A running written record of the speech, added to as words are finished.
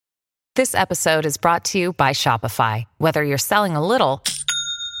This episode is brought to you by Shopify. Whether you're selling a little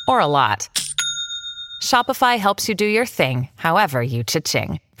or a lot, Shopify helps you do your thing, however you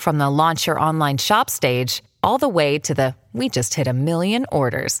cha-ching. From the launch your online shop stage, all the way to the we just hit 1 million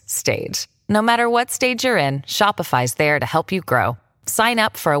orders stage. No matter what stage you're in, Shopify's there to help you grow. Sign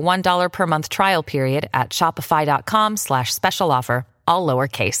up for a $1 per month trial period at shopify.com/special offer, all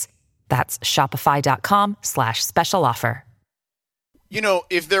lowercase. That's shopify.com/special offer. You know,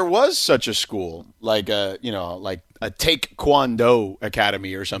 if there was such a school, like a Taekwondo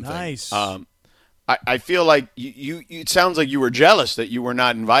academy or something. Nice. I feel like you it sounds like you were jealous that you were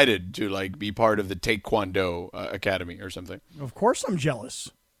not invited to like be part of the Taekwondo academy or something. Of course I'm jealous.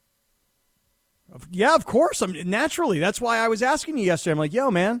 Yeah, of course. Naturally. That's why I was asking you yesterday. I'm like,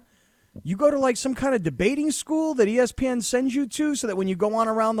 yo, man, you go to like some kind of debating school that ESPN sends you to so that when you go on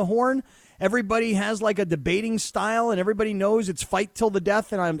around the horn, everybody has like a debating style and everybody knows it's fight till the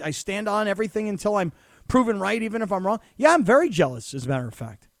death and I stand on everything until I'm proven right, even if I'm wrong. Yeah, I'm very jealous, as a matter of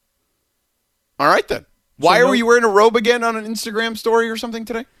fact. All right, then. Why were you wearing a robe again on an Instagram story or something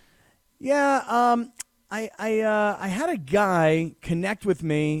today? Yeah, I had a guy connect with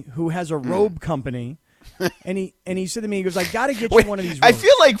me who has a robe company. And he said to me, he goes, I got to get you one of these robes. I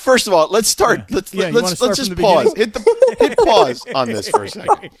feel like, first of all, let's start. Yeah. Let's just pause. Hit pause on this for a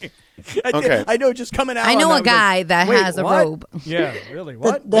second. Okay. I know, just coming out. I know a guy that has a robe. Yeah, really?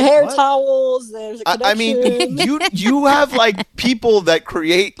 What? The hair towels, there's a connection. I mean, you have like people that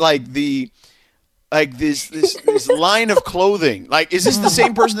create like this line of clothing. Like, is this the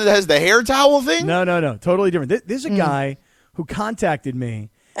same person that has the hair towel thing? No. Totally different. There's a guy who contacted me.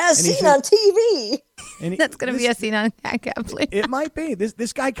 As seen on TV. That's going to be a scene on Kaplan. It might be.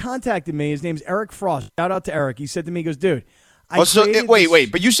 This guy contacted me. His name's Eric Frost. Shout out to Eric. He said to me, he goes, dude. Wait.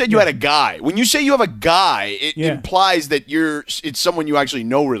 But you said you had a guy. When you say you have a guy, it implies that it's someone you actually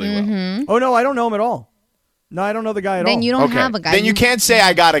know really well. Oh, no, I don't know him at all. No, I don't know the guy at all. Then you don't have a guy. Then you can't say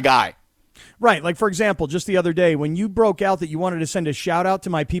I got a guy. Right. Like, for example, just the other day when you broke out that you wanted to send a shout out to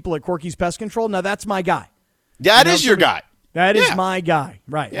my people at Corky's Pest Control. Now, that's my guy. That is your guy. That is my guy.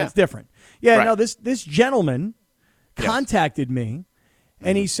 Right. Yeah. That's different. Yeah. Right. No, this gentleman contacted me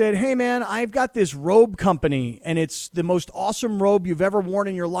and he said, hey, man, I've got this robe company and it's the most awesome robe you've ever worn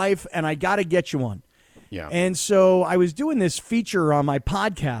in your life. And I got to get you one. Yeah. And so I was doing this feature on my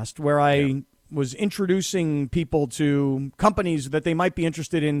podcast where I was introducing people to companies that they might be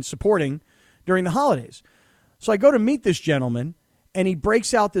interested in supporting during the holidays. So I go to meet this gentleman. And he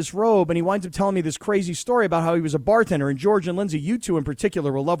breaks out this robe, and he winds up telling me this crazy story about how he was a bartender. And George and Lindsay, you two in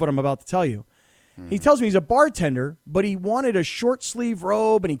particular, will love what I'm about to tell you. He tells me he's a bartender, but he wanted a short-sleeve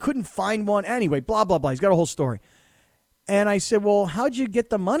robe, and he couldn't find one. Anyway, blah, blah, blah. He's got a whole story. And I said, well, how'd you get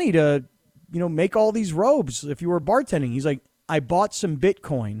the money to, make all these robes if you were bartending? He's like, I bought some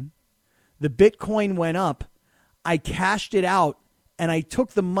Bitcoin. The Bitcoin went up. I cashed it out, and I took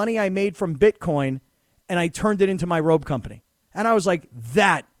the money I made from Bitcoin, and I turned it into my robe company. And I was like,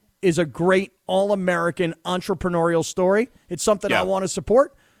 that is a great all-American entrepreneurial story. It's something I want to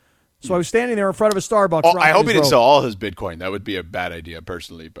support. So I was standing there in front of a Starbucks. I hope he didn't sell all his Bitcoin. That would be a bad idea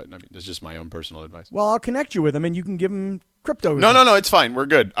personally, but I mean, that's just my own personal advice. Well, I'll connect you with him, and you can give him crypto. No, it's fine. We're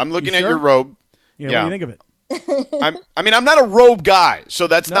good. I'm looking at your robe. Yeah, what do you think of it? I'm not a robe guy, so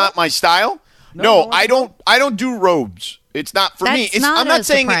that's not my style. No, I don't do robes. It's not for me. I'm not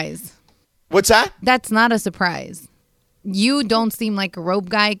saying surprise. What's that? That's not a surprise. You don't seem like a robe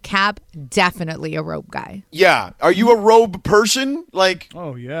guy. Cap, definitely a robe guy. Yeah. Are you a robe person? Like?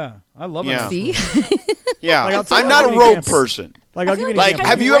 Oh, yeah. I love it. See? Yeah. I'm not a robe person. Like, I'll give you an example.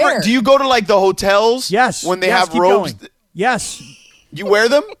 Have you ever, do you go to like the hotels? Yes. When they have robes? Yes. You wear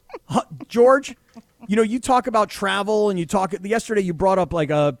them? George, you talk about travel and yesterday you brought up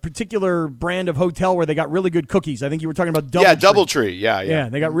like a particular brand of hotel where they got really good cookies. I think you were talking about Doubletree. Yeah, Doubletree. Yeah. Yeah,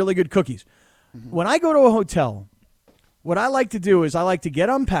 they got really good cookies. When I go to a hotel, what I like to do is I like to get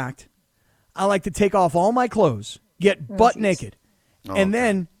unpacked. I like to take off all my clothes, get butt naked, and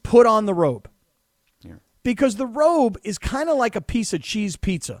then put on the robe. Yeah. Because the robe is kind of like a piece of cheese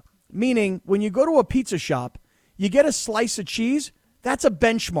pizza, meaning when you go to a pizza shop, you get a slice of cheese, that's a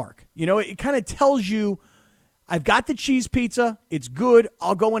benchmark. It kind of tells you, I've got the cheese pizza, it's good,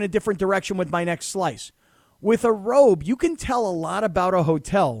 I'll go in a different direction with my next slice. With a robe, you can tell a lot about a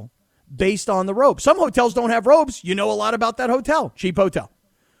hotel based on the robe. Some hotels don't have robes. You know a lot about that hotel. Cheap hotel.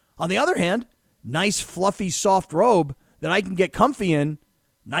 On the other hand, nice, fluffy, soft robe that I can get comfy in.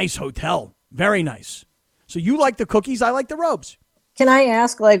 Nice hotel. Very nice. So you like the cookies. I like the robes. Can I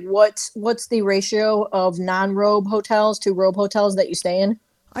ask, like, what's the ratio of non-robe hotels to robe hotels that you stay in?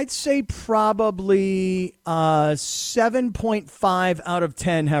 I'd say probably 7.5 out of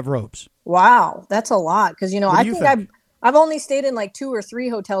 10 have robes. Wow, that's a lot. Because, What do you think? I've only stayed in like 2 or 3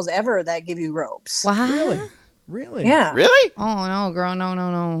 hotels ever that give you robes. Wow. Really? Yeah. Really? Oh no, girl,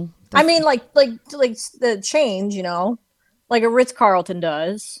 no. I mean, like the change, like a Ritz-Carlton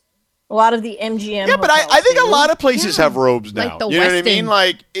does. A lot of the MGM. Yeah, but I think a lot of places have robes now. Like the you know what I mean? Westin.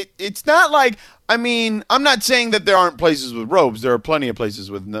 Like it's not like, I mean, I'm not saying that there aren't places with robes. There are plenty of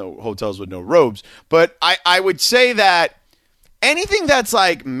places with no hotels with no robes. But I would say that anything that's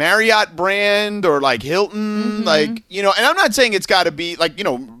like Marriott brand or like Hilton, like, and I'm not saying it's got to be like,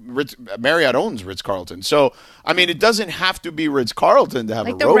 Marriott owns Ritz-Carlton. So, I mean, it doesn't have to be Ritz-Carlton to have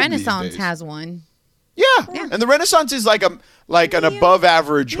a robe. Like the Renaissance these days. has one. Yeah. And the Renaissance is like an above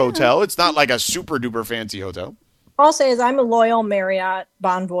average hotel. It's not like a super duper fancy hotel. All I'll say is I'm a loyal Marriott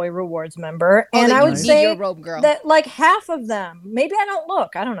Bonvoy Rewards member, Oh, and then I you would need say your robe, girl. that like half of them, maybe I don't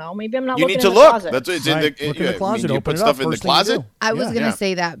look. I don't know. Maybe I'm not You looking need to in the look. closet. That's it's Right. in the, Look in the closet, you open put it up, stuff in the first thing you closet. do. I was Yeah. gonna Yeah.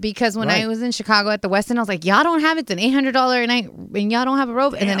 say that because when Right. I was in Chicago at the Westin, I was like, y'all don't have it. It's an $800 a night, and y'all don't have a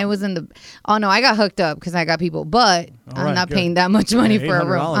robe. And then it was in the. Oh no, I got hooked up because I got people, but All I'm right, not good. paying that much money Yeah, for a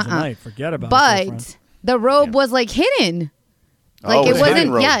robe. $800 a night. Forget about it, But girlfriend. the robe was like hidden. Like Oh, it it's a hidden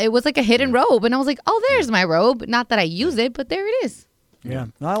wasn't. robe. Yeah, it was like a hidden robe, and I was like, oh, there's my robe. Not that I use it, but there it is. Yeah.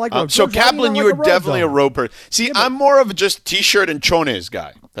 No, I like robes. So George, why do Kaplan, not you like are robe, definitely though? a robe person. See, I'm more of a just t-shirt and chones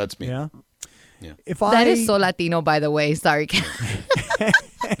guy. That's me. Yeah. Yeah. If That is so Latino, by the way. Sorry. So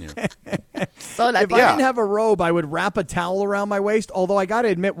If Latino. I didn't have a robe, I would wrap a towel around my waist. Although I got to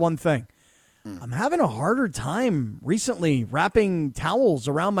admit one thing. I'm having a harder time recently wrapping towels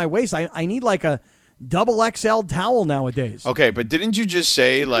around my waist. I need like a double XL towel nowadays. Okay, but didn't you just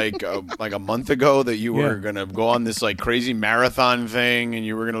say like a month ago that you were Yeah. gonna go on this like crazy marathon thing and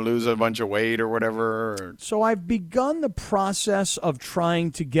you were gonna lose a bunch of weight or whatever? Or... So I've begun the process of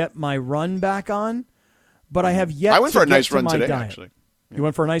trying to get my run back on, but I have yet I went to for a get nice to run my today, diet. actually. You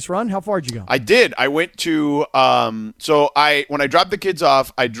went for a nice run? How far did you go? I did. I went to when I dropped the kids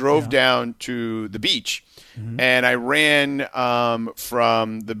off, I drove down to the beach and I ran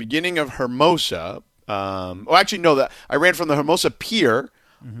from the beginning of Hermosa. I ran from the Hermosa Pier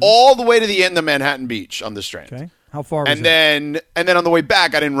all the way to the end of Manhattan Beach on the Strand. Okay. How far was And then on the way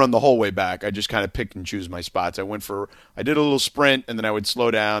back, I didn't run the whole way back. I just kind of picked and choose my spots. I did a little sprint, and then I would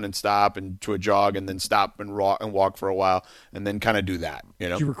slow down and stop and to a jog, and then stop and walk for a while, and then kind of do that.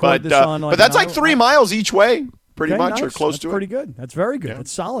 Did you record but this on, like, but that's an like hour? 3 miles each way, pretty Okay, much, or nice. close That's to pretty it. good. That's very good. Yeah.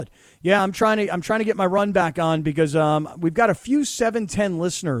 That's solid. Yeah, I'm trying to get my run back on because we've got a few 710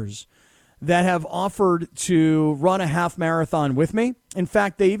 listeners that have offered to run a half marathon with me. In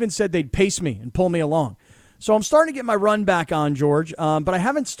fact, they even said they'd pace me and pull me along. So I'm starting to get my run back on, George, but I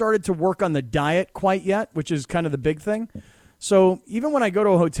haven't started to work on the diet quite yet, which is kind of the big thing. So even when I go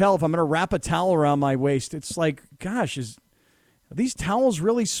to a hotel, if I'm going to wrap a towel around my waist, it's like, gosh, are these towels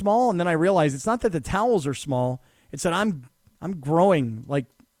really small? And then I realize it's not that the towels are small. It's that I'm growing like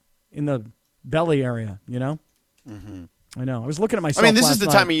in the belly area, you know? Mm-hmm. I know. I was looking at myself. I mean, this is last the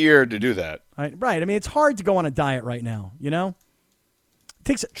night. time of year to do that. Right. I mean, it's hard to go on a diet right now, you know? It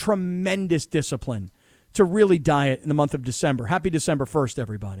takes tremendous discipline to really diet in the month of December. Happy December 1st,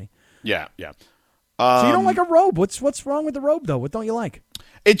 everybody. Yeah, yeah. So you don't like a robe. What's wrong with the robe, though? What don't you like?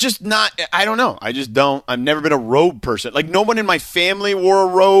 It's just not, I don't know. I just don't. I've never been a robe person. Like, no one in my family wore a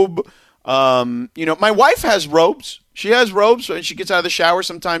robe. My wife has robes. She has robes. When she gets out of the shower,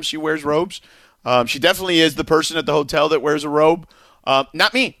 sometimes she wears robes. She definitely is the person at the hotel that wears a robe.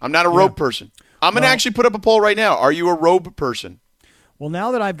 Not me. I'm not a robe person. I'm going to actually put up a poll right now. Are you a robe person? Well,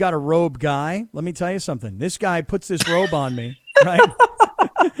 now that I've got a robe guy, let me tell you something. This guy puts this robe on me, right?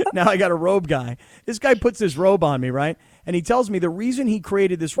 Now I got a robe guy. This guy puts this robe on me, right? And he tells me the reason he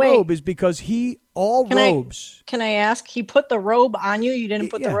created this robe is because robes. Can I ask? He put the robe on you. You didn't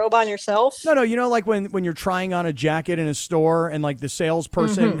put the robe on yourself? No. You know, like when you're trying on a jacket in a store and like the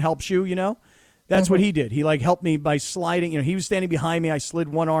salesperson helps you, you know? That's what he did. He like helped me by sliding. You know, he was standing behind me. I slid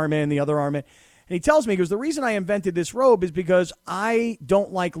one arm in, the other arm in. And he tells me, he goes, the reason I invented this robe is because I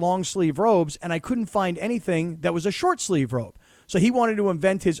don't like long sleeve robes and I couldn't find anything that was a short sleeve robe. So he wanted to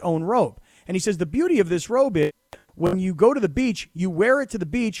invent his own robe. And he says the beauty of this robe is when you go to the beach, you wear it to the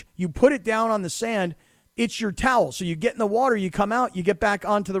beach, you put it down on the sand, it's your towel. So you get in the water, you come out, you get back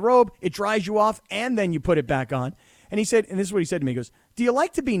onto the robe, it dries you off, and then you put it back on. And he said, and this is what he said to me, he goes, do you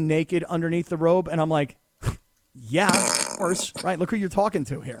like to be naked underneath the robe? And I'm like, yeah, of course, right? Look who you're talking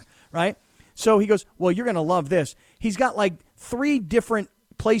to here, right? So he goes, well, you're going to love this. He's got like 3 different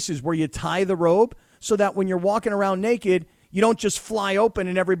places where you tie the robe so that when you're walking around naked, you don't just fly open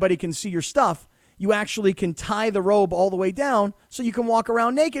and everybody can see your stuff. you actually can tie the robe all the way down so you can walk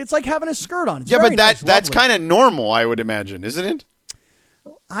around naked. It's like having a skirt on. It's yeah, very but nice, that's lovely. kind of normal, I would imagine, isn't it?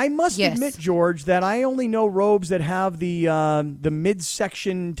 I must admit, George, that I only know robes that have the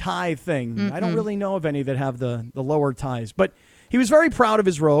midsection tie thing. I don't really know of any that have the lower ties. But he was very proud of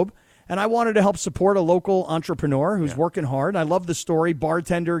his robe, and I wanted to help support a local entrepreneur who's working hard. I love the story.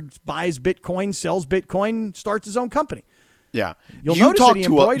 Bartender buys Bitcoin, sells Bitcoin, starts his own company. Yeah. You'll notice that he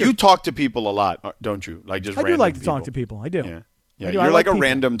embroidered. You talk to people a lot, don't you? Like just I do random like to people. talk to people. I do. Yeah. I do. You're I like a people.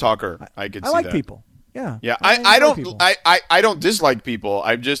 random talker. I could see I like that. people. Yeah. Yeah. I don't people. I don't dislike people.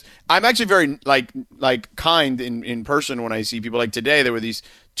 I'm actually very like kind in person when I see people. Like today there were these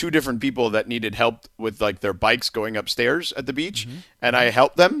two different people that needed help with like their bikes going upstairs at the beach, and I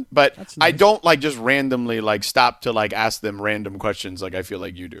helped them, but That's I nice. don't like just randomly like stop to like ask them random questions like I feel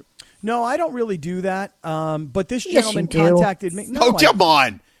like you do. No, I don't really do that. But this Yes, gentleman you do. contacted me. No, Oh, come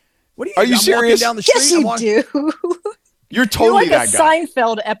on. What do you? Are you I'm serious? Walking down the street, Yes, you do. You're You're totally like a that guy.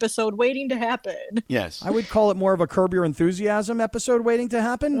 Seinfeld episode waiting to happen. Yes. I would call it more of a Curb Your Enthusiasm episode waiting to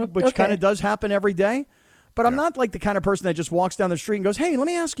happen, which Okay. kind of does happen every day. But I'm not like the kind of person that just walks down the street and goes, "Hey, let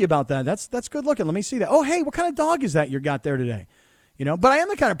me ask you about that. That's good looking. Let me see that. Oh, hey, what kind of dog is that you got there today?" You know. But I am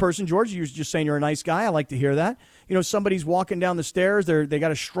the kind of person, George. You were just saying you're a nice guy. I like to hear that. You know, somebody's walking down the stairs. They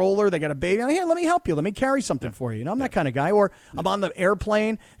got a stroller. They got a baby. Here, let me help you. Let me carry something for you. You know, I'm that kind of guy. Or I'm on the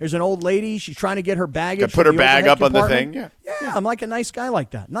airplane. There's an old lady. She's trying to get her baggage. Put from her the bag overhead up on the compartment. thing. Yeah, I'm like a nice guy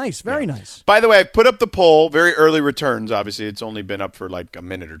like that. Nice, very nice. By the way, I put up the poll, very early returns. Obviously, it's only been up for like a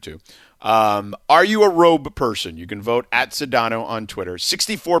minute or two. Are you a robe person? You can vote at Sedano on Twitter.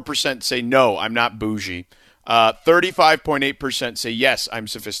 64% say no, I'm not bougie. 35.8% say yes, I'm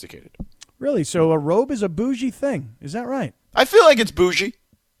sophisticated. Really? So a robe is a bougie thing. Is that right? I feel like it's bougie.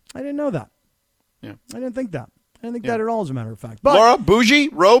 I didn't know that. Yeah. I didn't think that. I didn't think that at all, as a matter of fact. But Laura, bougie?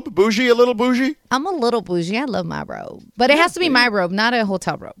 Robe? Bougie? A little bougie? I'm a little bougie. I love my robe, but it has to be my robe, not a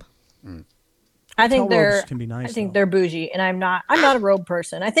hotel robe. I think Hotel they're robes can be nice, I think though. they're bougie, and I'm not a robe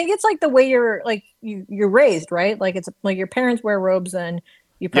person. I think it's like the way you're raised, right? Like it's like your parents wear robes, and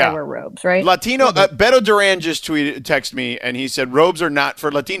you probably wear robes, right? Latino. Beto Duran just texted me, and he said robes are not for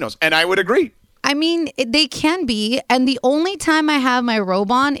Latinos, and I would agree. I mean, they can be, and the only time I have my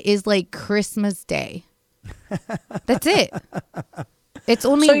robe on is like Christmas Day. That's it. It's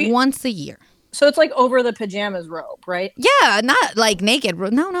only once a year. So it's like over the pajamas robe, right? Yeah, not like naked.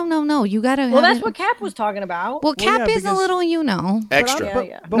 No. You gotta. Well, have that's it. what Cap was talking about. Well, Cap yeah, is a because- little, Extra.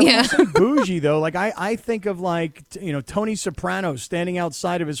 Yeah. But when I say bougie, though, like I think of like, Tony Soprano standing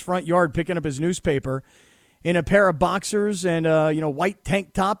outside of his front yard picking up his newspaper in a pair of boxers and white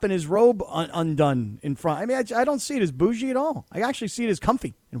tank top and his robe undone in front. I mean, I don't see it as bougie at all. I actually see it as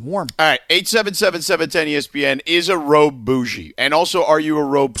comfy and warm. All right, 877-710-ESPN is a robe bougie. And also, are you a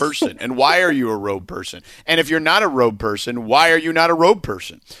robe person? And why are you a robe person? And if you're not a robe person, why are you not a robe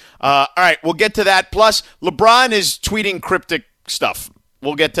person? All right, we'll get to that. Plus, LeBron is tweeting cryptic stuff.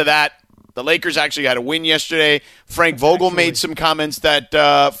 We'll get to that. The Lakers actually had a win yesterday. Frank Vogel made some comments that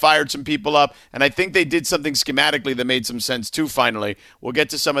fired some people up, and I think they did something schematically that made some sense too, finally. We'll get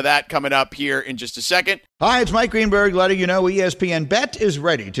to some of that coming up here in just a second. Hi, it's Mike Greenberg letting you know ESPN Bet is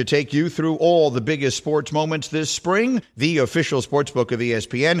ready to take you through all the biggest sports moments this spring. The official sportsbook of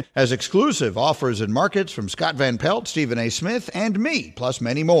ESPN has exclusive offers and markets from Scott Van Pelt, Stephen A. Smith, and me, plus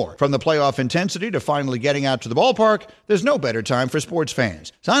many more. From the playoff intensity to finally getting out to the ballpark, there's no better time for sports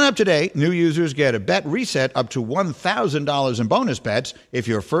fans. Sign up today. New users get a bet reset up to $1,000 in bonus bets if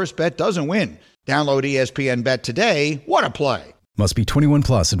your first bet doesn't win. Download ESPN Bet today. What a play. Must be 21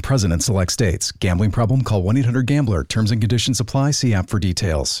 plus and present in select states. Gambling problem? Call 1-800-GAMBLER. Terms and conditions apply. See app for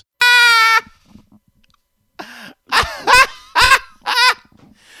details.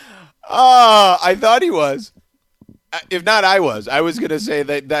 I thought he was. If not, I was. I was going to say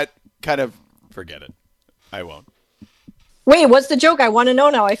that kind of, forget it. I won't. Wait, what's the joke? I want to know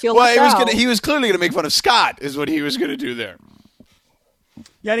now. I feel left out. He was clearly going to make fun of Scott, is what he was going to do there.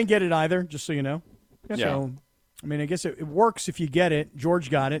 Yeah, I didn't get it either, just so you know. Yeah. So, I mean, I guess it works if you get it. George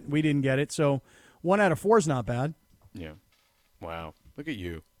got it. We didn't get it. So 1 out of 4 is not bad. Yeah. Wow. Look at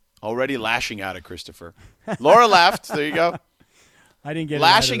you. Already lashing out at Christopher. Laura laughed. There you go. I didn't get it.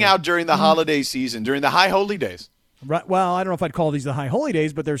 Lashing either. out during the holiday season, during the high holy days. Right. Well, I don't know if I'd call these the high holy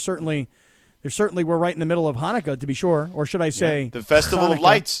days, but there's certainly we're right in the middle of Hanukkah, to be sure. Or should I say the Festival of Hanukkah.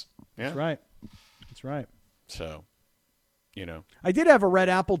 Lights. Yeah. That's right. That's right. So, I did have a red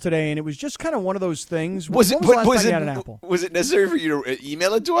apple today, and it was just kind of one of those things. Was When it was the last was time you it had an apple? was it necessary for you to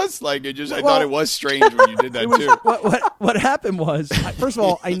email it to us? Like I Well, thought it was strange when you did that too. What happened was, first of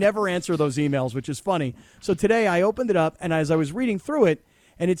all, I never answer those emails, which is funny. So today I opened it up, and as I was reading through it,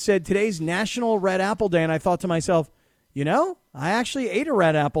 and it said today's National Red Apple Day, and I thought to myself, you know, I actually ate a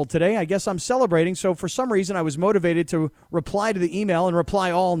red apple today. I guess I'm celebrating. So for some reason, I was motivated to reply to the email and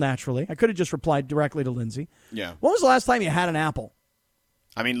reply all naturally. I could have just replied directly to Lindsay. Yeah. When was the last time you had an apple?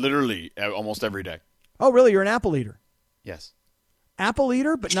 I mean, literally almost every day. Oh, really? You're an apple eater? Yes. Apple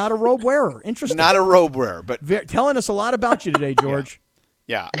eater, but not a robe wearer. Interesting. Not a robe wearer, but telling us a lot about you today, George.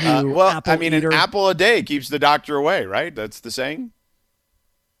 Yeah. You apple eater. An apple a day keeps the doctor away, right? That's the saying.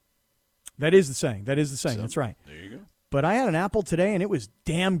 That is the saying. So, that's right. There you go. But I had an apple today, and it was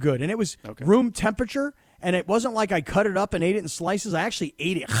damn good. And it was room temperature, and it wasn't like I cut it up and ate it in slices. I actually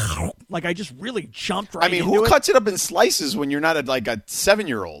ate it. Like I just really jumped right into it. Who cuts it up in slices when you're not a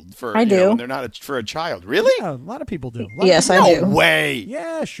 7-year-old? I do. When they're not for a child. Really? Yeah, a lot of people do. Yes, I do. No way.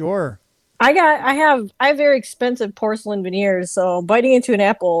 Yeah, sure. I have very expensive porcelain veneers, so biting into an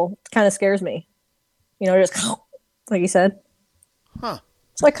apple kind of scares me. You know, just like you said. Huh.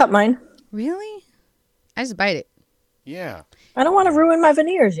 So I cut mine. Really? I just bite it. Yeah. I don't want to ruin my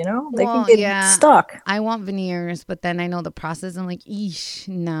veneers, you know? They can get stuck. I want veneers, but then I know the process. I'm like, eesh,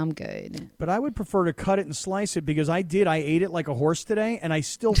 nah, I'm good. But I would prefer to cut it and slice it because I ate it like a horse today, and I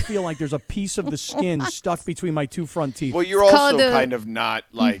still feel like there's a piece of the skin stuck between my two front teeth. Well, you're also kind of not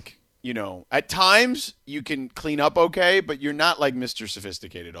like, you know, at times you can clean up okay, but you're not like Mr.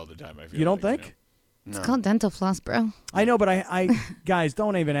 Sophisticated all the time, I feel. You don't like, think? You know? It's called dental floss, bro. I know, but I guys,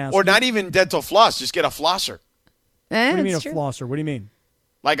 don't even ask. Or not even dental floss, just get a flosser. What do you mean a flosser? What do you mean?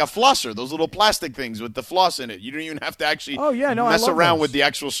 Like a flosser, those little plastic things with the floss in it. You don't even have to actually mess around with the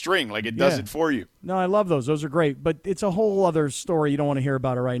actual string. Like it does it for you. No, I love those. Those are great. But it's a whole other story. You don't want to hear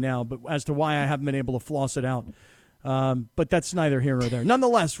about it right now. But as to why I haven't been able to floss it out. But that's neither here nor there.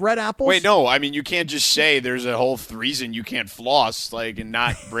 Nonetheless, red apples. Wait, no. I mean, you can't just say there's a whole reason you can't floss, and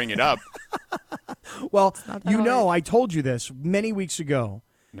not bring it up. Well, I told you this many weeks ago.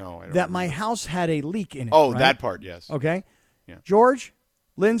 No, I don't that my house had a leak in it. Oh, right? that part, yes. Okay. Yeah. George,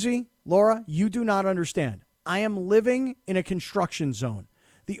 Lindsay, Laura, you do not understand. I am living in a construction zone.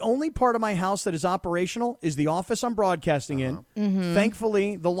 The only part of my house that is operational is the office I'm broadcasting in. Mm-hmm.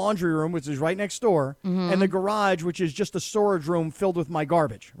 Thankfully, the laundry room, which is right next door, and the garage, which is just a storage room filled with my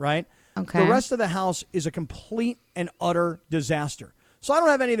garbage, right? Okay. The rest of the house is a complete and utter disaster. So I don't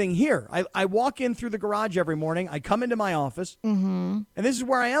have anything here. I walk in through the garage every morning. I come into my office, and this is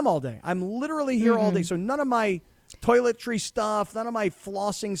where I am all day. I'm literally here all day. So none of my toiletry stuff, none of my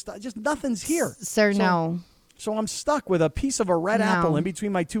flossing stuff, just nothing's here. Sir, no. So I'm stuck with a piece of a red apple in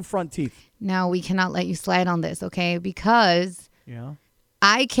between my two front teeth. No, we cannot let you slide on this, okay? Because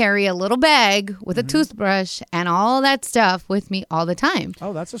I carry a little bag with a toothbrush and all that stuff with me all the time.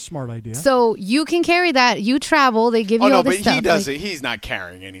 Oh, that's a smart idea. So you can carry that. You travel. They give you all this stuff. He doesn't. He's not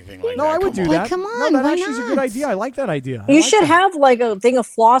carrying anything like that. No, I would do that. Come on, no, that why actually is a good not? idea. I like that idea. You should have like a thing of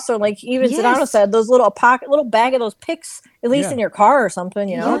floss or like even Sedano said, those little little bag of those picks, at least in your car or something,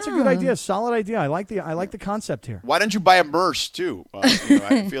 you know? No, that's a good idea. Solid idea. I like the concept here. Why don't you buy a Merce too?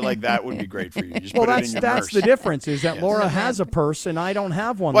 I feel like that would be great for you. Just put it in your that's Merce. the difference is that Laura has a purse and I don't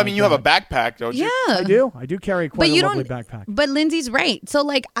have one. Well, I mean, you have a backpack, don't you? Yeah. I do. I do carry quite a lovely backpack. But Lindsay's right. So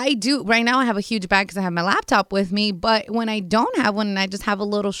like I do right now I have a huge bag because I have my laptop with me. But when I don't have one and I just have a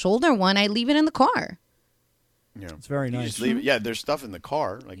little shoulder one, I leave it in the car. Yeah. It's very nice. Just leave it. Yeah, there's stuff in the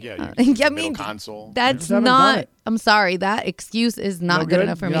car. Like, I mean, console. That's not. I'm sorry. That excuse is not good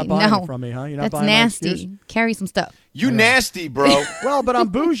enough for You're me. not buying No, it from me, huh? You're not that's buying my nasty. excuse? Carry some stuff. You nasty, bro. Well, but I'm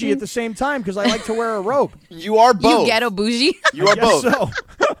bougie at the same time because I like to wear a robe. You are both. You ghetto bougie. You are both.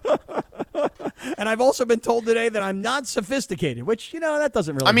 So. And I've also been told today that I'm not sophisticated, which, that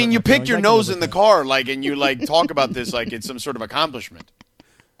doesn't really. I mean, hurt you my picked feelings. your I can nose live in with the car, and you talk about this like it's some sort of accomplishment.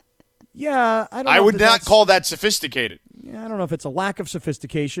 Yeah, I don't know I if would not that's- call that sophisticated. Yeah, I don't know if it's a lack of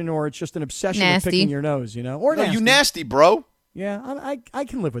sophistication or it's just an obsession Nasty. with picking your nose, or No, nasty. you nasty, bro. Yeah, I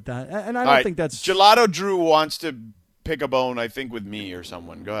can live with that, and I All don't right, think that's. Gelato Drew wants to pick a bone, I think, with me or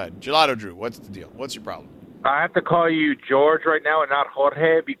someone. Go ahead. Gelato Drew, what's the deal? What's your problem? I have to call you George right now and not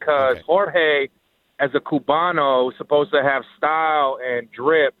Jorge because Jorge, as a Cubano, is supposed to have style and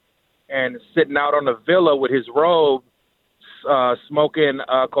drip and sitting out on the villa with his robe, smoking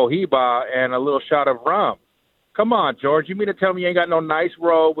cohiba and a little shot of rum. Come on, George. You mean to tell me you ain't got no nice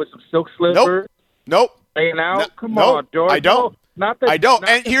robe with some silk slippers? Nope. Laying out? No, Come nope. on, George. I don't. I don't.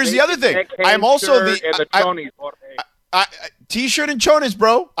 And here's the other thing. I'm also the chonies, Jorge. T-shirt and chones,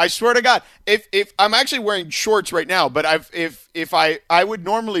 bro. I swear to God. If I'm actually wearing shorts right now, but if I would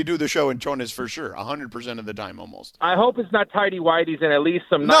normally do the show in chones for sure, 100% of the time almost. I hope it's not tighty whities and at least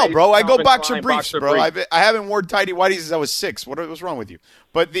some. No, nice bro. I go Calvin boxer Klein briefs, bro. I haven't worn tidy whities since I was 6. What's wrong with you?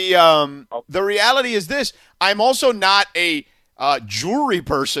 But the reality is this: I'm also not a jewelry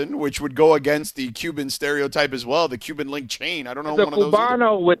person, which would go against the Cuban stereotype as well, the Cuban link chain. I don't know the one of those either.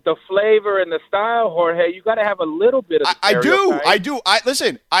 Cubano with the flavor and the style, Jorge, you got to have a little bit of the I stereotype. do.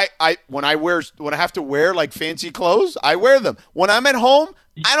 Listen, when I have to wear like fancy clothes, I wear them. When I'm at home,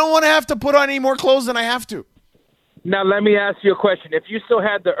 I don't want to have to put on any more clothes than I have to. Now, let me ask you a question. If you still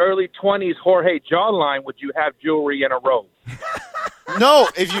had the early 20s Jorge jawline, would you have jewelry and a robe? No,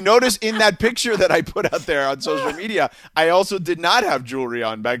 if you notice in that picture that I put out there on social media, I also did not have jewelry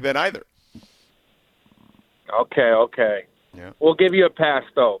on back then either. Okay. Yeah. We'll give you a pass,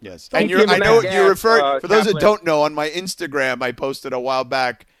 though. Yes. Don't And give I him know that you're gas, referring, for those that Kaplan. don't know, on my Instagram, I posted a while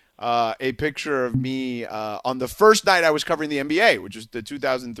back a picture of me on the first night I was covering the NBA, which was the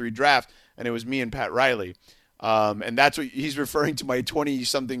 2003 draft, and it was me and Pat Riley. And that's what he's referring to, my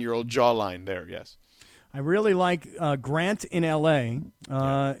 20-something-year-old jawline there, yes. I really like Grant in L.A.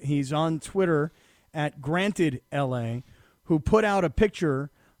 He's on Twitter at GrantedLA, who put out a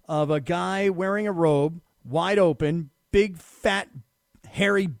picture of a guy wearing a robe, wide open, big, fat,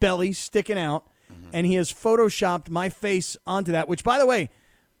 hairy belly sticking out, and he has photoshopped my face onto that, which, by the way,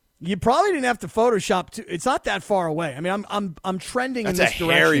 you probably didn't have to Photoshop. It's not that far away. I mean, I'm trending in this direction.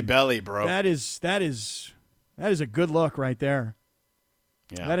 That's a hairy belly, bro. That is a good look right there.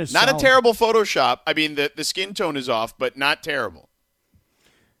 Yeah. That is not solid. a terrible Photoshop. I mean, the skin tone is off, but not terrible.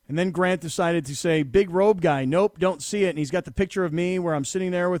 And then Grant decided to say, big robe guy. Nope, don't see it. And he's got the picture of me where I'm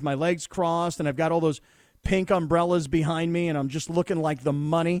sitting there with my legs crossed, and I've got all those pink umbrellas behind me, and I'm just looking like the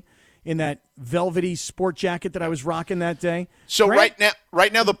money in that velvety sport jacket that I was rocking that day. So Grant,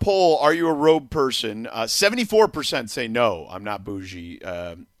 right now the poll, are you a robe person? 74% say no, I'm not bougie.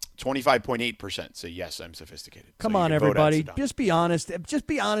 25.8% say yes, I'm sophisticated. Come So you on, can vote at everybody. Sedano. Just be honest. Just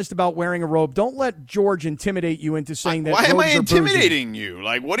be honest about wearing a robe. Don't let George intimidate you into saying that Why am robes I are bougie. intimidating you?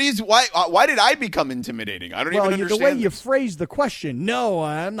 Like, why did I become intimidating? I don't even understand the way you this. phrased the question. No,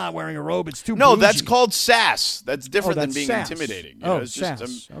 I'm not wearing a robe. It's too No, bougie. that's called sass. That's different that's than being sass. intimidating. You Oh, know, it's just,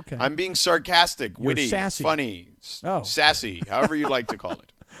 sass. Okay. I'm being sarcastic, witty, sassy. funny, sassy, however you like to call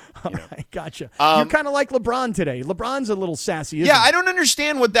it. All right, gotcha. You're kind of like LeBron today. LeBron's a little sassy, isn't he? I don't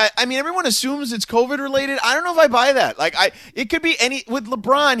understand what that. I mean, everyone assumes it's COVID related. I don't know if I buy that. Like, it could be any with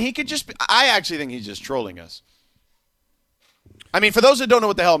LeBron. He could just. I actually think he's just trolling us. I mean, for those that don't know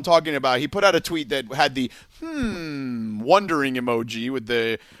what the hell I'm talking about, he put out a tweet that had the wondering emoji with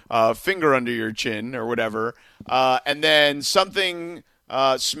the finger under your chin or whatever, and then something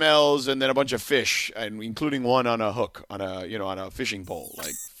smells, and then a bunch of fish, and including one on a hook on a fishing pole,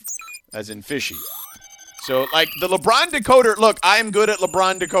 like as in fishy. So, like, the LeBron decoder, look, I'm good at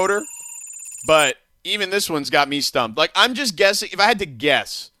LeBron decoder, but even this one's got me stumped. Like, I'm just guessing. If I had to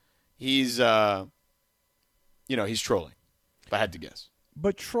guess, he's trolling. If I had to guess.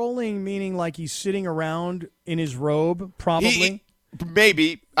 But trolling meaning like he's sitting around in his robe, probably?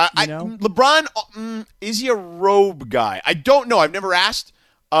 Maybe. LeBron, is he a robe guy? I don't know. I've never asked.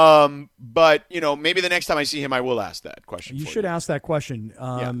 But, maybe the next time I see him, I will ask that question. You should ask that question.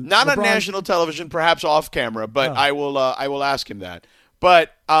 Not LeBron, on national television, perhaps off camera, but I will ask him that.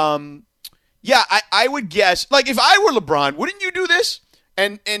 But, I would guess, like, if I were LeBron, wouldn't you do this?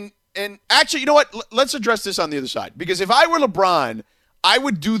 And actually, you know what? Let's address this on the other side. Because if I were LeBron, I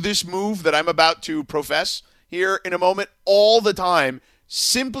would do this move that I'm about to profess here in a moment all the time,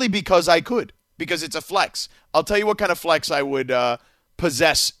 simply because I could. Because it's a flex. I'll tell you what kind of flex I would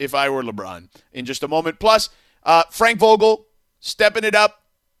possess if I were LeBron in just a moment. Plus, Frank Vogel stepping it up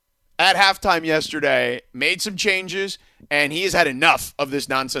at halftime yesterday, made some changes, and he has had enough of this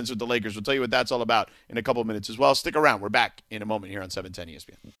nonsense with the Lakers. We'll tell you what that's all about in a couple of minutes as well. Stick around. We're back in a moment here on 710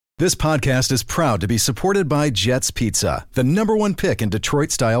 ESPN. This podcast is proud to be supported by Jets Pizza, the #1 pick in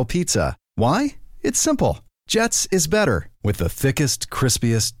Detroit-style pizza. Why? It's simple. Jets is better. With the thickest,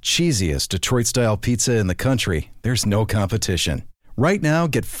 crispiest, cheesiest Detroit-style pizza in the country, there's no competition. Right now,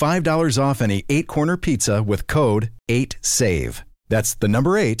 get $5 off any 8-corner pizza with code 8SAVE. That's the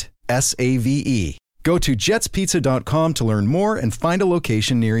number 8, SAVE. Go to jetspizza.com to learn more and find a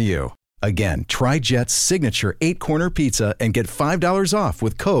location near you. Again, try Jet's signature 8-corner pizza and get $5 off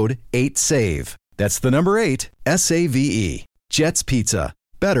with code 8SAVE. That's the number 8, SAVE. Jet's Pizza.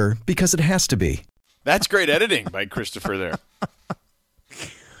 Better because it has to be. That's great editing by Christopher there.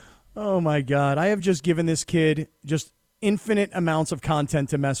 Oh, my God. I have just given this kid just infinite amounts of content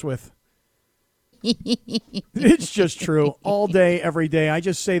to mess with. It's just true. All day, every day. I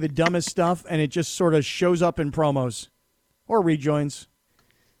just say the dumbest stuff, and it just sort of shows up in promos or rejoins.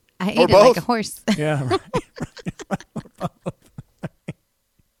 I ate it like a horse. Yeah, right.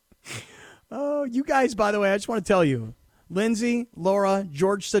 Oh, you guys, by the way, I just want to tell you, Lindsay, Laura,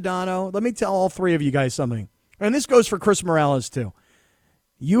 George Sedano, let me tell all three of you guys something. And this goes for Chris Morales, too.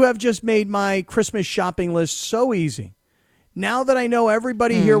 You have just made my Christmas shopping list so easy. Now that I know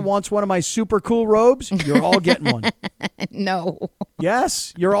everybody here wants one of my super cool robes, you're all getting one. No.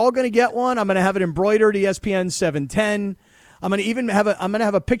 Yes, you're all going to get one. I'm going to have it embroidered ESPN 710. I'm going to even have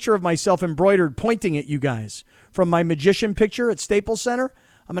a picture of myself embroidered pointing at you guys from my magician picture at Staples Center.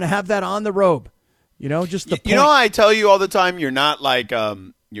 I'm going to have that on the robe. You know, just the point. You know, I tell you all the time, you're not like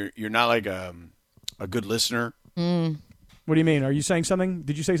you're not like a good listener. What do you mean? Are you saying something?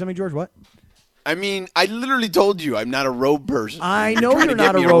 Did you say something, George? What? I mean, I literally told you I'm not a robe person. I know you're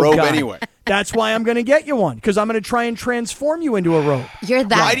not a robe guy. Anyway. That's why I'm going to get you one, because I'm going to try and transform you into a robe. You're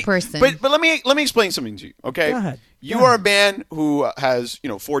that person. But let me explain something to you, okay? Go ahead. You are a man who has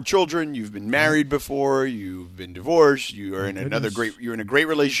 4 children. You've been married before. You've been divorced. You are in You're in a great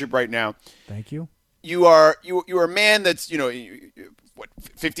relationship right now. Thank you. You are a man that's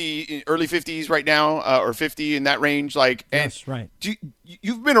 50, early 50s right now, or 50 in that range. Like, yes, right.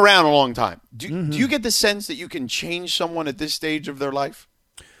 You've been around a long time. Do you get the sense that you can change someone at this stage of their life?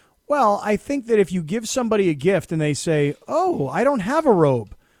 Well, I think that if you give somebody a gift and they say, "Oh, I don't have a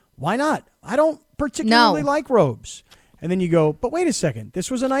robe," why not? I don't particularly like robes. And then you go, "But wait a second, this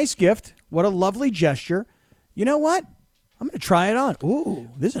was a nice gift. What a lovely gesture. You know what? I'm going to try it on. Ooh,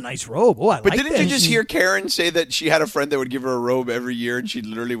 this is a nice robe. Oh, I like this." But didn't you just hear Karen say that she had a friend that would give her a robe every year and she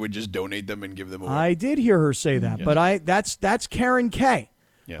literally would just donate them and give them away? I did hear her say that, but that's Karen K.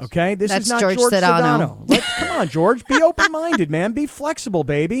 Yes. Okay? This That's is not George Sedano. Come on, George. Be open-minded, man. Be flexible,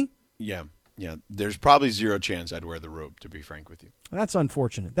 baby. Yeah. There's probably zero chance I'd wear the robe, to be frank with you. That's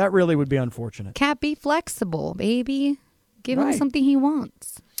unfortunate. That really would be unfortunate. Can't be flexible, baby. Give him something he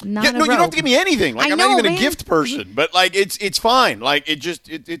wants. You don't have to give me anything. Like, I'm not even a gift person, but like it's fine. Like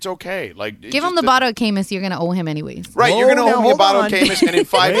it's okay. Like, give him the bottle of Camus. You're gonna owe him anyways. Right, you're gonna owe me a bottle of Camus, and in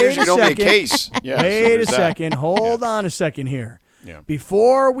 5 years you owe me a case. Yeah, wait a second. Hold on a second here. Yeah.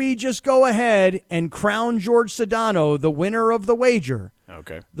 Before we just go ahead and crown George Sedano the winner of the wager.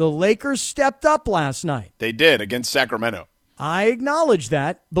 Okay. The Lakers stepped up last night. They did against Sacramento. I acknowledge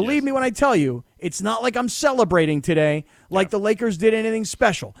that. Believe me when I tell you, it's not like I'm celebrating today like the Lakers did anything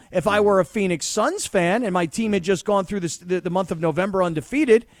special. If I were a Phoenix Suns fan and my team had just gone through the month of November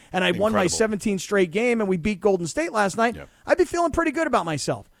undefeated and I won my 17th straight game and we beat Golden State last night, I'd be feeling pretty good about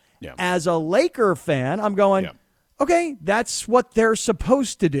myself. Yeah. As a Laker fan, I'm going, okay, that's what they're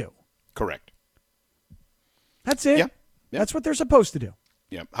supposed to do. Correct. That's it. Yeah. That's what they're supposed to do.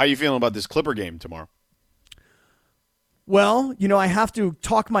 Yeah. How are you feeling about this Clipper game tomorrow? Well, I have to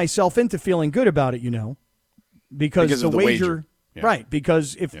talk myself into feeling good about it, because the wager. Yeah. Right,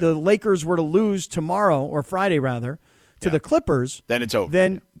 because if the Lakers were to lose tomorrow or Friday rather to the Clippers, then it's over.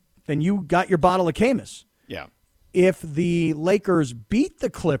 Then you got your bottle of Camus. Yeah. If the Lakers beat the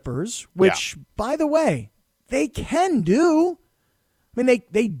Clippers, which by the way, they can do. I mean,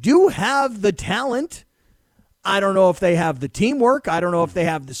 they do have the talent. I don't know if they have the teamwork. I don't know if they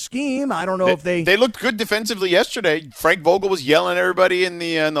have the scheme. I don't know if they looked good defensively yesterday. Frank Vogel was yelling at everybody in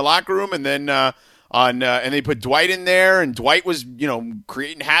the locker room, and then and they put Dwight in there, and Dwight was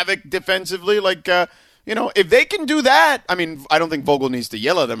creating havoc defensively. Like if they can do that, I mean, I don't think Vogel needs to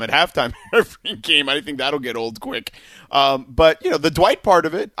yell at them at halftime every game. I think that'll get old quick. But the Dwight part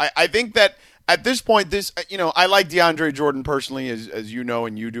of it, I think that. At this point, I like DeAndre Jordan personally, as you know,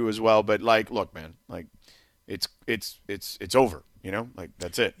 and you do as well. But look, man, it's over.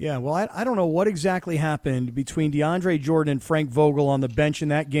 That's it. Yeah, well, I don't know what exactly happened between DeAndre Jordan and Frank Vogel on the bench in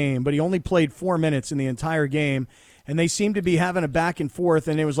that game, but he only played 4 minutes in the entire game, and they seemed to be having a back and forth,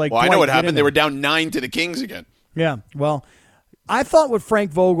 and it was like, well, I know what happened. They were down 9 to the Kings again. Yeah, well, I thought what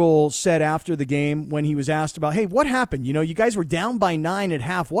Frank Vogel said after the game when he was asked about, hey, what happened? You guys were down by 9 at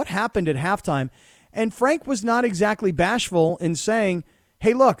half. What happened at halftime? And Frank was not exactly bashful in saying,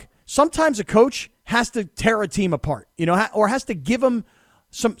 hey, look, sometimes a coach has to tear a team apart, or has to give them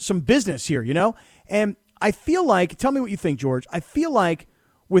some business here, And I feel like, tell me what you think, George. I feel like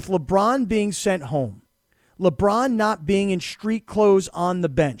with LeBron being sent home, LeBron not being in street clothes on the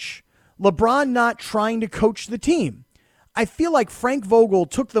bench, LeBron not trying to coach the team, I feel like Frank Vogel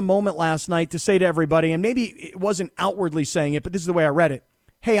took the moment last night to say to everybody, and maybe it wasn't outwardly saying it, but this is the way I read it.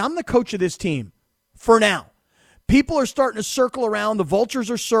 Hey, I'm the coach of this team for now. People are starting to circle around. The vultures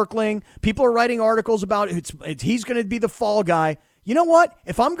are circling. People are writing articles about he's going to be the fall guy. You know what?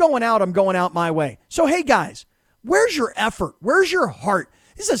 If I'm going out my way. So, hey, guys, where's your effort? Where's your heart?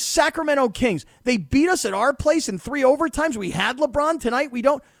 This is Sacramento Kings. They beat us at our place in 3 overtimes. We had LeBron tonight. We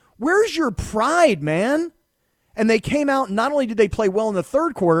don't. Where's your pride, man? And they came out, and not only did they play well in the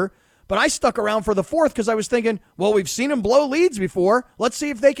third quarter, but I stuck around for the fourth because I was thinking, well, we've seen them blow leads before. Let's see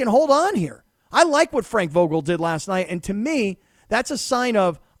if they can hold on here. I like what Frank Vogel did last night, and to me, that's a sign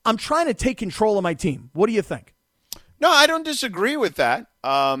of I'm trying to take control of my team. What do you think? No, I don't disagree with that.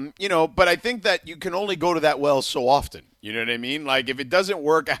 But I think that you can only go to that well so often. You know what I mean? Like, if it doesn't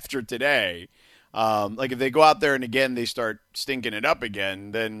work after today, like if they go out there and again they start stinking it up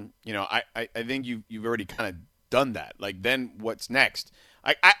again, then, I think you've already kind of done that. Like, then what's next?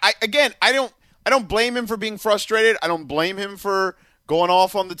 I don't blame him for being frustrated. I don't blame him for going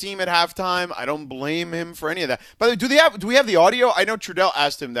off on the team at halftime. I don't blame him for any of that. By the way, do we have the audio? I know Trudell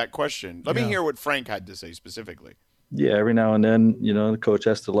asked him that question. Let me hear what Frank had to say specifically. Yeah, every now and then, the coach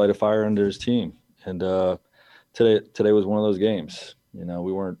has to light a fire under his team. And today was one of those games.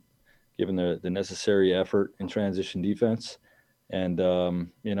 We weren't given the necessary effort in transition defense. And,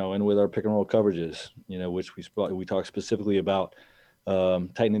 and with our pick and roll coverages, which we talked specifically about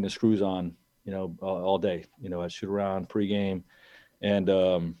tightening the screws on, all day, at shoot around pregame. And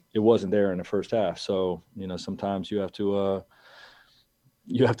it wasn't there in the first half. So, sometimes you have to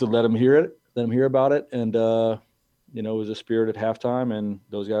let them hear it, let them hear about it. And, it was a spirit at halftime, and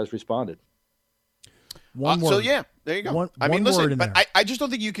those guys responded. One word. So, yeah, there you go. Listen, but I just don't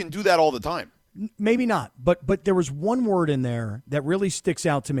think you can do that all the time. Maybe not, but there was one word in there that really sticks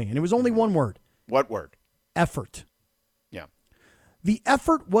out to me, and it was only one word. What word? Effort. Yeah. The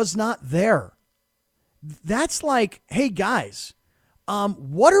effort was not there. That's like, hey, guys,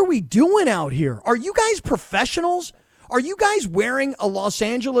 what are we doing out here? Are you guys professionals? Are you guys wearing a Los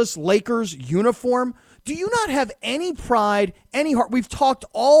Angeles Lakers uniform? Do you not have any pride, any heart? We've talked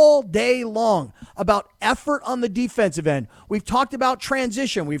all day long about effort on the defensive end. We've talked about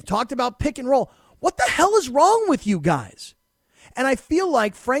transition. We've talked about pick and roll. What the hell is wrong with you guys? And I feel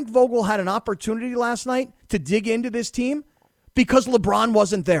like Frank Vogel had an opportunity last night to dig into this team because LeBron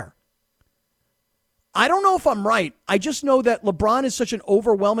wasn't there. I don't know if I'm right. I just know that LeBron is such an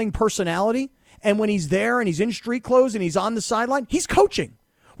overwhelming personality. And when he's there and he's in street clothes and he's on the sideline, he's coaching.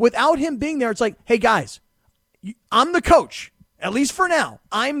 Without him being there, it's like, hey, guys, I'm the coach. At least for now,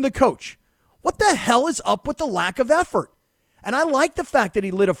 I'm the coach. What the hell is up with the lack of effort? And I like the fact that he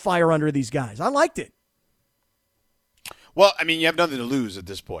lit a fire under these guys. I liked it. Well, you have nothing to lose at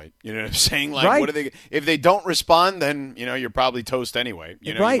this point. You know what I'm saying? Like, right. What are they? If they don't respond, then you're probably toast anyway.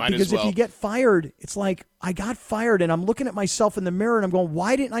 Right, because if you get fired, it's like I got fired, and I'm looking at myself in the mirror, and I'm going,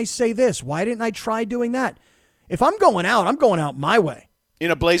 "Why didn't I say this? Why didn't I try doing that?" If I'm going out my way.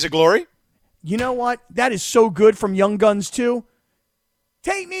 In a blaze of glory? You know what? That is so good from Young Guns too.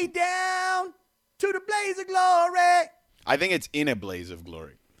 Take me down to the blaze of glory. I think it's in a blaze of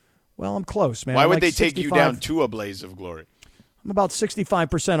glory. Well, I'm close, man. Why would like they 65. take you down to a blaze of glory? I'm about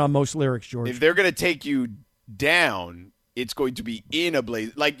 65% on most lyrics, George. If they're going to take you down, it's going to be in a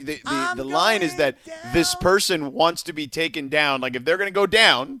blaze. Like the line is that this person wants to be taken down. Like if they're going to go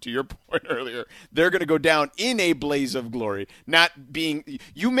down, to your point earlier, they're going to go down in a blaze of glory. Not being.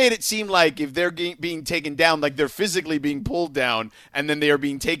 You made it seem like if they're being taken down, like they're physically being pulled down, and then they are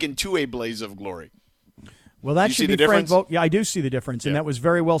being taken to a blaze of glory. Well, that should be Frank Vogel. Yeah, I do see the difference, and that was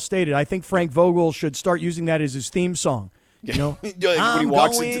very well stated. I think Frank Vogel should start using that as his theme song. When he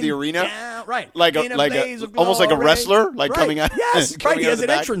walks into the arena, right? Like almost like a wrestler, like coming out. Yes, right. He has an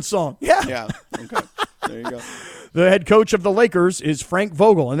entrance song. Yeah, yeah. Okay, there you go. The head coach of the Lakers is Frank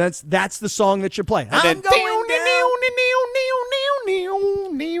Vogel, and that's the song that you play. And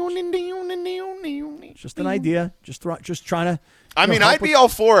just an idea. Just trying to. I'd be all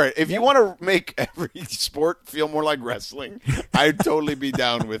for it. If you want to make every sport feel more like wrestling, I'd totally be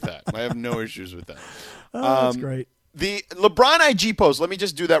down with that. I have no issues with that. Oh, that's great. The LeBron IG post, let me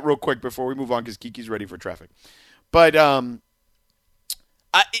just do that real quick before we move on because Kiki's ready for traffic. But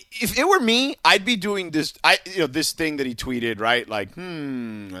if it were me, I'd be doing this this thing that he tweeted, right? Like,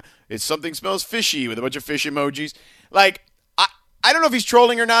 it's something smells fishy with a bunch of fish emojis. Like, I don't know if he's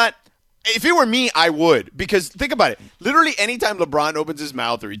trolling or not. If it were me, I would. Because think about it. Literally anytime LeBron opens his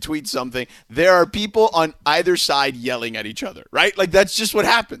mouth or he tweets something, there are people on either side yelling at each other, right? Like, that's just what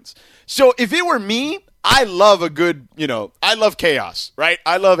happens. So if it were me, I love I love chaos, right?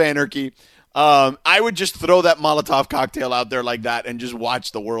 I love anarchy. I would just throw that Molotov cocktail out there like that and just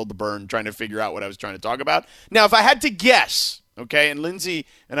watch the world burn trying to figure out what I was trying to talk about. Now, if I had to guess, okay, and Lindsay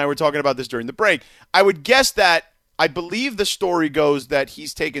and I were talking about this during the break, I would guess that I believe the story goes that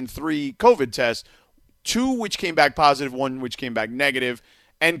he's taken 3 COVID tests, 2 which came back positive, 1 which came back negative.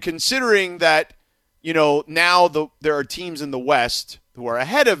 And considering that, now there are teams in the West who are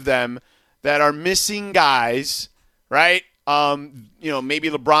ahead of them that are missing guys, right? Maybe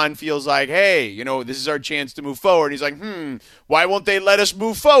LeBron feels like, hey, this is our chance to move forward. He's like, why won't they let us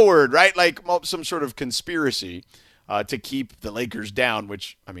move forward, right? Like some sort of conspiracy. to keep the Lakers down,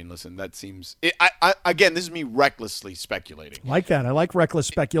 which, I mean, listen, that seems again, this is me recklessly speculating. Like that. I like reckless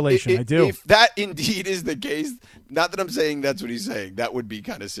speculation. I do. If that indeed is the case, not that I'm saying that's what he's saying, that would be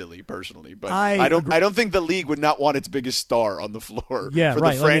kind of silly personally, but I don't think the league would not want its biggest star on the floor for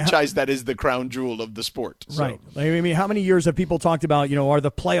the franchise that is the crown jewel of the sport. So. Right. I mean, how many years have people talked about, are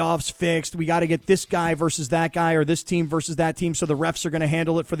the playoffs fixed? We got to get this guy versus that guy or this team versus that team so the refs are going to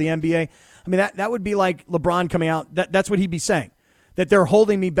handle it for the NBA. I mean, that would be like LeBron coming out. That's what he'd be saying, that they're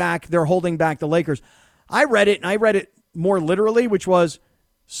holding me back. They're holding back the Lakers. I read it, and I read it more literally, which was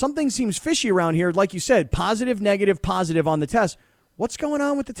something seems fishy around here. Like you said, positive, negative, positive on the test. What's going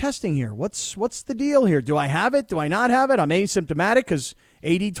on with the testing here? What's the deal here? Do I have it? Do I not have it? I'm asymptomatic because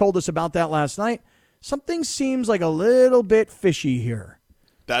AD told us about that last night. Something seems like a little bit fishy here.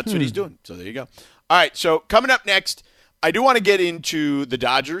 That's what he's doing. So there you go. All right, so coming up next, I do want to get into the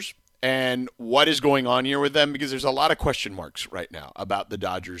Dodgers and what is going on here with them, because there's a lot of question marks right now about the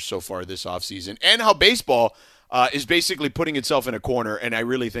Dodgers so far this offseason and how baseball is basically putting itself in a corner, and I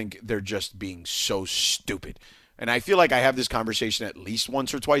really think they're just being so stupid. And I feel like I have this conversation at least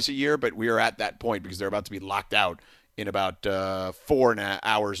once or twice a year, but we are at that point because they're about to be locked out in about 4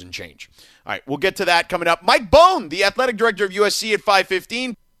 hours and change. All right, we'll get to that coming up. Mike Bone, the athletic director of USC at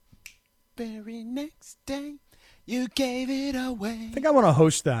 5:15. Very next day, you gave it away. I think I want to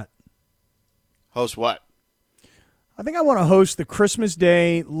host that. Host what? I think I want to host the Christmas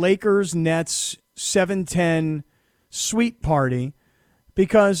Day Lakers-Nets 7-10 suite party,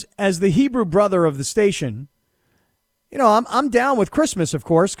 because as the Hebrew brother of the station, I'm down with Christmas, of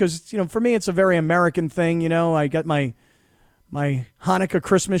course, because, for me it's a very American thing. I got my Hanukkah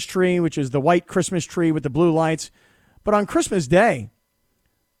Christmas tree, which is the white Christmas tree with the blue lights. But on Christmas Day,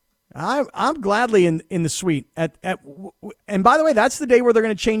 I'm gladly in the suite. And by the way, that's the day where they're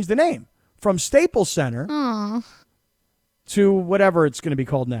going to change the name from Staples Center to whatever it's going to be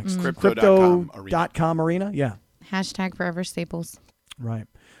called next. Crypto.com Arena. Yeah. Hashtag Forever Staples. Right.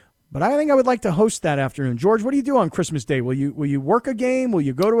 But I think I would like to host that afternoon. George, what do you do on Christmas Day? Will you work a game? Will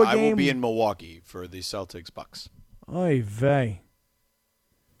you go to a game? I will be in Milwaukee for the Celtics Bucks. Oy vey.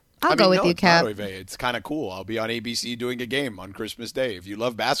 I'll go with you, Cap. It's kind of cool. I'll be on ABC doing a game on Christmas Day. If you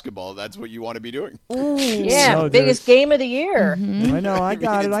love basketball, that's what you want to be doing. Ooh, yeah, biggest game of the year. Mm-hmm. I know, I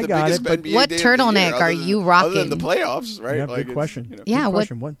got it. But what turtleneck are you rocking? Other than the playoffs, right? Yeah, good question. Yeah, good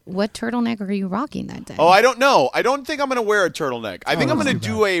question. What turtleneck are you rocking that day? Oh, I don't know. I don't think I'm going to wear a turtleneck. I think I'm going to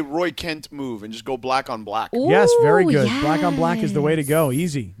do a Roy Kent move and just go black on black. Ooh, yes, very good. Yes. Black on black is the way to go.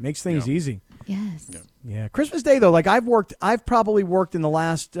 Easy. Makes things easy. Yes. Yeah. Christmas Day, though, like I've probably worked in the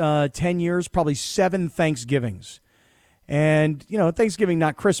last 10 years, probably 7 Thanksgivings. And, Thanksgiving,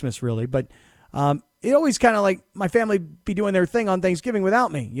 not Christmas really, but it always kind of like my family be doing their thing on Thanksgiving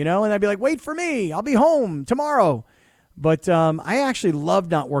without me, and I'd be like, wait for me. I'll be home tomorrow. But I actually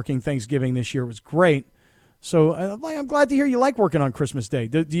loved not working Thanksgiving this year. It was great. So I'm glad to hear you like working on Christmas Day.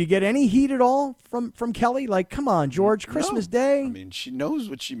 Do you get any heat at all from Kelly? Like, come on, George, Christmas Day. I mean, she knows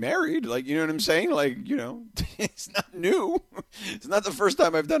what she married. Like, you know what I'm saying? Like, it's not new. It's not the first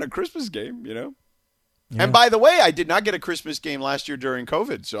time I've done a Christmas game, Yeah. And by the way, I did not get a Christmas game last year during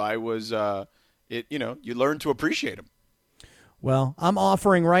COVID. So I was, you learn to appreciate them. Well, I'm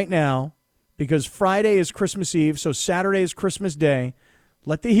offering right now, because Friday is Christmas Eve, so Saturday is Christmas Day.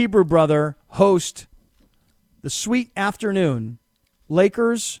 Let the Hebrew brother host the sweet afternoon,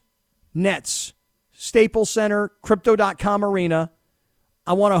 Lakers, Nets, Staples Center, Crypto.com Arena.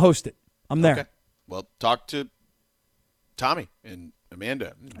 I want to host it. I'm there. Okay. Well, talk to Tommy and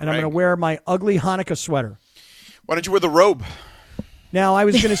Amanda. And I'm going to wear my ugly Hanukkah sweater. Why don't you wear the robe? Now, I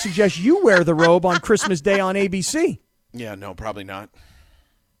was going to suggest you wear the robe on Christmas Day on ABC. Yeah, no, probably not.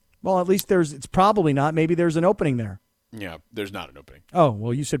 Well, at least it's probably not. Maybe there's an opening there. Yeah, there's not an opening. Oh,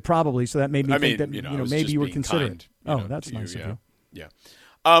 well, you said probably, so that made me think that maybe you were considerate. That's nice of you.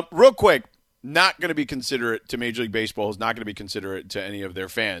 Yeah. Real quick, not going to be considerate to Major League Baseball, is not going to be considerate to any of their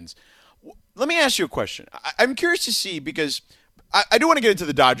fans. Let me ask you a question. I'm curious to see, because I do want to get into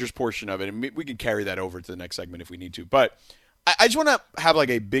the Dodgers portion of it, and we can carry that over to the next segment if we need to. But I just want to have like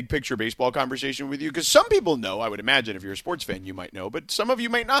a big picture baseball conversation with you, because some people know, I would imagine if you're a sports fan, you might know, but some of you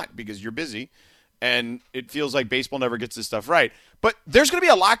might not because you're busy. And it feels like baseball never gets this stuff right. But there's going to be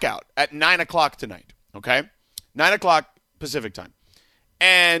a lockout at 9 o'clock tonight, okay? 9 o'clock Pacific time.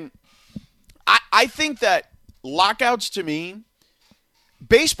 And I think that lockouts, to me,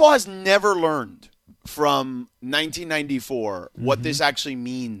 baseball has never learned from 1994 what this actually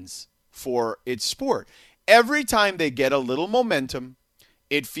means for its sport. Every time they get a little momentum,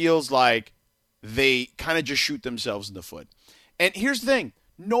 it feels like they kind of just shoot themselves in the foot. And here's the thing.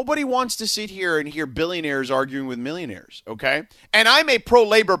 nobody wants to sit here and hear billionaires arguing with millionaires, okay? And I'm a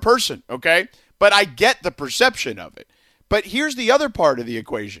pro-labor person, okay? But I get the perception of it. But here's the other part of the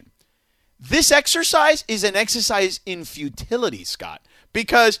equation. This exercise is an exercise in futility, Scott,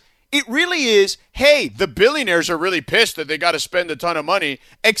 because it really is, hey, the billionaires are really pissed that they got to spend a ton of money,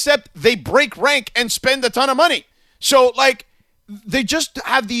 except they break rank and spend a ton of money. So, like, they just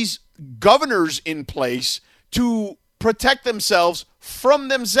have these governors in place to protect themselves from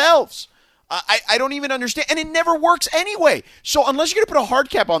themselves. I don't even understand. And it never works anyway. So unless you're going to put a hard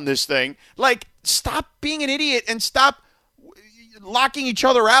cap on this thing, like, stop being an idiot and stop locking each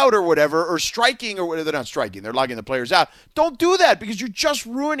other out or whatever, or striking, or whatever. They're not striking. They're locking the players out. Don't do that because you're just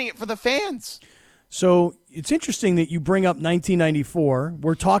ruining it for the fans. So it's interesting that you bring up 1994.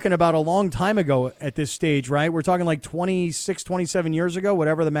 We're talking about a long time ago at this stage, right? We're talking like 26, 27 years ago,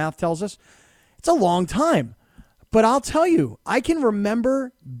 whatever the math tells us. It's a long time. But I'll tell you, I can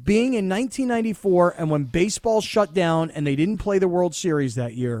remember being in 1994 and when baseball shut down and they didn't play the World Series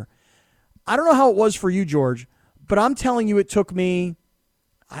that year. I don't know how it was for you, George, but I'm telling you it took me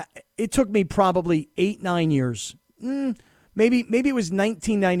probably 8-9 years. Maybe it was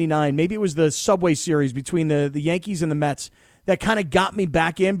 1999. Maybe it was the Subway Series between the Yankees and the Mets that kind of got me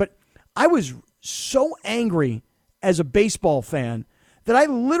back in. But I was so angry as a baseball fan that I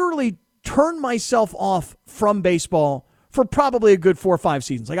literally turned myself off from baseball for probably a good 4 or 5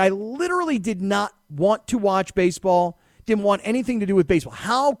 seasons. Like, I literally did not want to watch baseball, didn't want anything to do with baseball.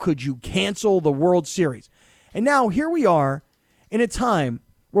 How could you cancel the World Series? And now here we are in a time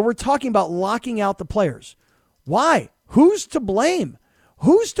where we're talking about locking out the players. Why? Who's to blame?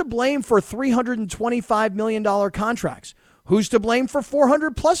 Who's to blame for $325 million contracts? Who's to blame for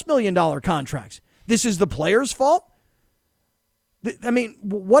 $400+ million contracts? This is the players' fault? I mean,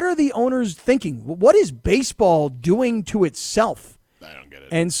 what are the owners thinking? What is baseball doing to itself? I don't get it.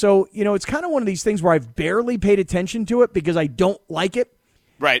 And so, it's kind of one of these things where I've barely paid attention to it because I don't like it.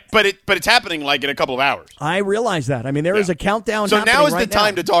 Right, but it's happening like in a couple of hours. I realize that. I mean, there is a countdown. So happening now is right the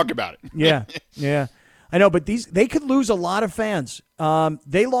time to talk about it. Yeah. I know, but they could lose a lot of fans.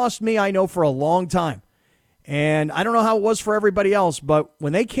 They lost me, I know, for a long time. And I don't know how it was for everybody else, but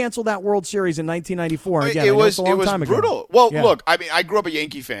when they canceled that World Series in 1994, again, it was a long time ago. Brutal. Well, look, I mean, I grew up a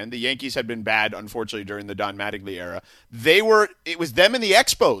Yankee fan. The Yankees had been bad, unfortunately, during the Don Mattingly era. It was them and the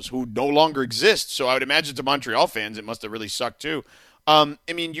Expos, who no longer exist. So I would imagine to Montreal fans, it must have really sucked too. I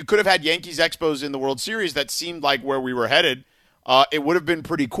mean, you could have had Yankees Expos in the World Series. That seemed like where we were headed. It would have been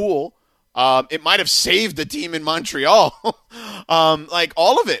pretty cool. It might have saved the team in Montreal. Like,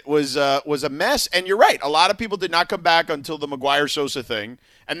 all of it was a mess. And you're right. A lot of people did not come back until the Maguire-Sosa thing.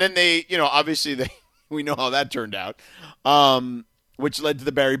 And then they, obviously we know how that turned out, which led to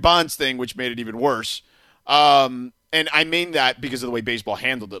the Barry Bonds thing, which made it even worse. And I mean that because of the way baseball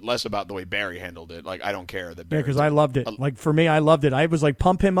handled it, less about the way Barry handled it. Like, I don't care that Barry. Yeah, because I loved it. Like, for me, I loved it. I was like,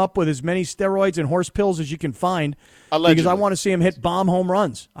 pump him up with as many steroids and horse pills as you can find. Allegedly. Because I want to see him hit bomb home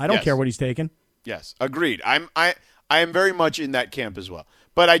runs. I don't care what he's taking. Yes, agreed. I am very much in that camp as well.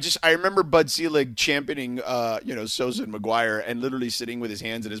 But I remember Bud Selig championing, Sosa and Maguire, and literally sitting with his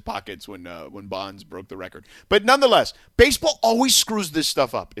hands in his pockets when Bonds broke the record. But nonetheless, baseball always screws this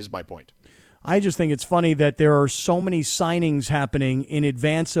stuff up. Is my point. I just think it's funny that there are so many signings happening in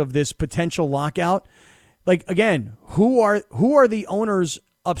advance of this potential lockout. Like, again, who are the owners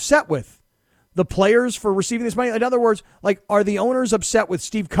upset with? The players for receiving this money? In other words, like, are the owners upset with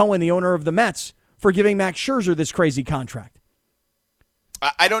Steve Cohen, the owner of the Mets, for giving Max Scherzer this crazy contract?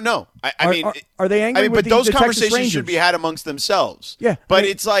 I don't know. I mean, are they angry? But those the conversations should be had amongst themselves. Yeah, but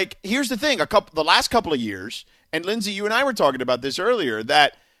it's like, here's the thing: the last couple of years, and Lindsay, you and I were talking about this earlier,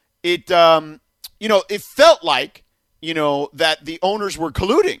 that it felt like that the owners were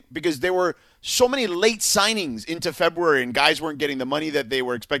colluding because there were so many late signings into February and guys weren't getting the money that they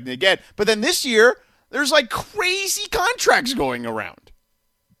were expecting to get. But then this year, there's like crazy contracts going around.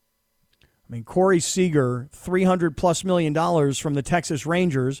 I mean, Corey Seager, $300+ million from the Texas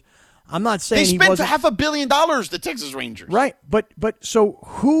Rangers. I'm not saying they spent $500 million, the Texas Rangers. Right, but so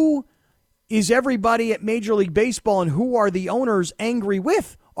who is everybody at Major League Baseball, and who are the owners angry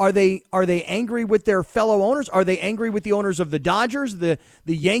with? Are they angry with their fellow owners? Are they angry with the owners of the Dodgers, the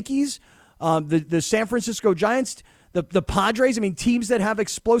Yankees, the San Francisco Giants, the Padres? I mean, teams that have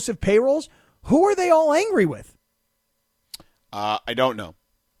explosive payrolls. Who are they all angry with? I don't know.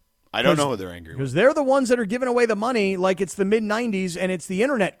 I don't know who they're angry with. Because they're the ones that are giving away the money like it's the mid-'90s and it's the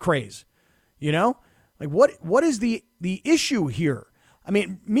internet craze. Like, what is the issue here? I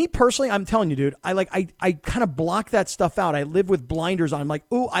mean, me personally, I'm telling you, dude, I kind of block that stuff out. I live with blinders on. I'm like,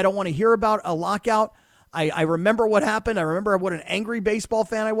 ooh, I don't want to hear about a lockout. I remember what happened. I remember what an angry baseball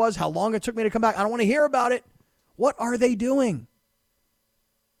fan I was, how long it took me to come back. I don't want to hear about it. What are they doing?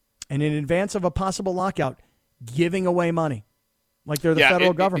 And in advance of a possible lockout, giving away money like they're the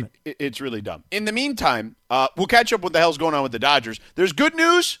federal government. It's really dumb. In the meantime, we'll catch up with the hell's going on with the Dodgers. There's good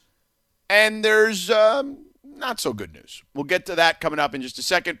news, and there's not so good news. We'll get to that coming up in just a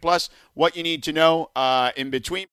second, plus what you need to know in between.